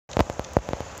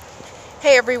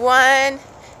Hey everyone,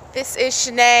 this is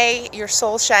Shanae, your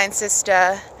Soul Shine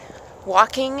sister,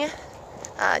 walking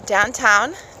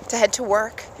downtown to head to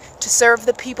work, to serve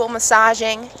the people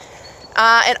massaging.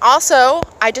 And also,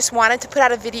 I just wanted to put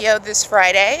out a video this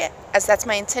Friday, as that's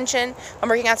my intention. I'm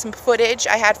working on some footage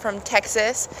I had from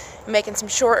Texas, making some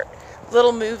short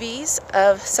little movies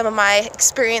of some of my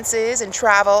experiences and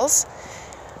travels.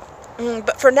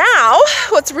 But for now,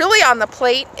 what's really on the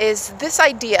plate is this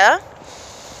idea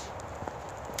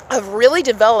of really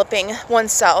developing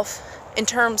oneself in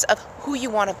terms of who you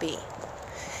want to be.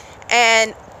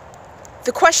 And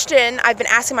the question I've been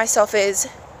asking myself is,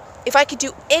 if I could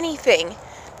do anything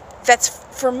that's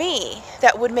for me,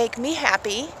 that would make me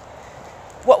happy,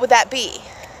 what would that be?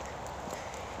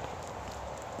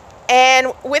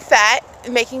 And with that,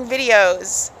 making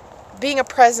videos, being a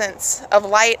presence of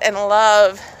light and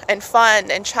love and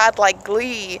fun and childlike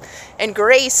glee and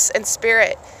grace and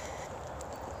spirit,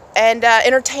 and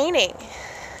entertaining,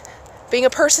 being a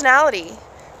personality.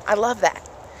 I love that.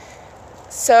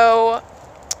 So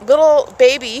little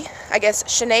baby, I guess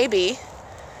Shanae,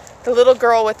 the little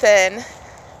girl within,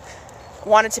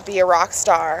 wanted to be a rock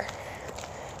star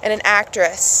and an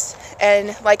actress,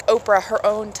 and like Oprah, her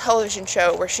own television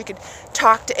show where she could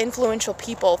talk to influential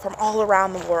people from all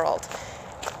around the world.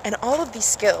 And all of these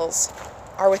skills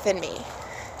are within me.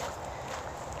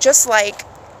 Just like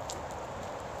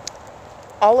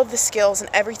all of the skills and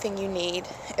everything you need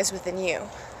is within you.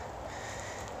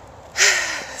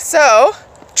 So,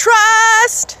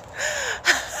 trust!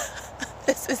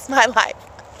 This is my life.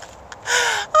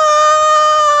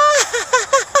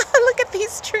 Look at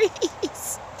these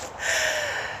trees.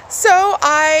 So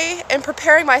I am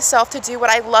preparing myself to do what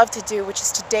I love to do, which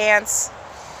is to dance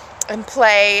and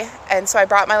play. And so I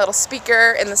brought my little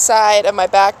speaker in the side of my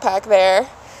backpack there.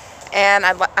 And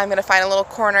I'm going to find a little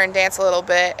corner and dance a little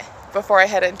bit before I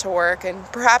head into work, and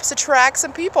perhaps attract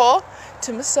some people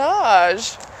to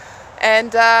massage.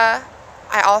 And I'm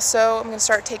going to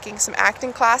start taking some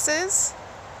acting classes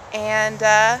and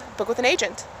book with an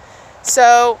agent.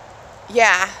 So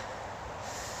yeah,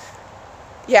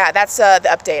 that's the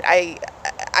update.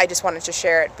 I just wanted to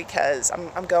share it because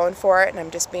I'm going for it, and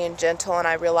I'm just being gentle, and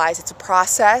I realize it's a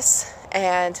process,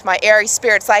 and my airy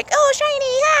spirit's like, oh,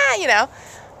 shiny, yeah, you know.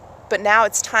 But now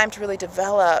it's time to really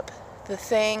develop the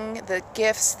thing, the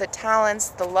gifts, the talents,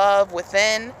 the love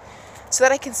within, so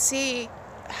that I can see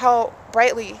how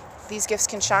brightly these gifts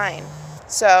can shine.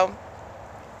 So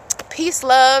peace,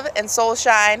 love, and soul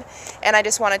shine. And I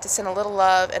just wanted to send a little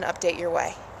love and update your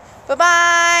way.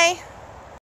 Bye-bye.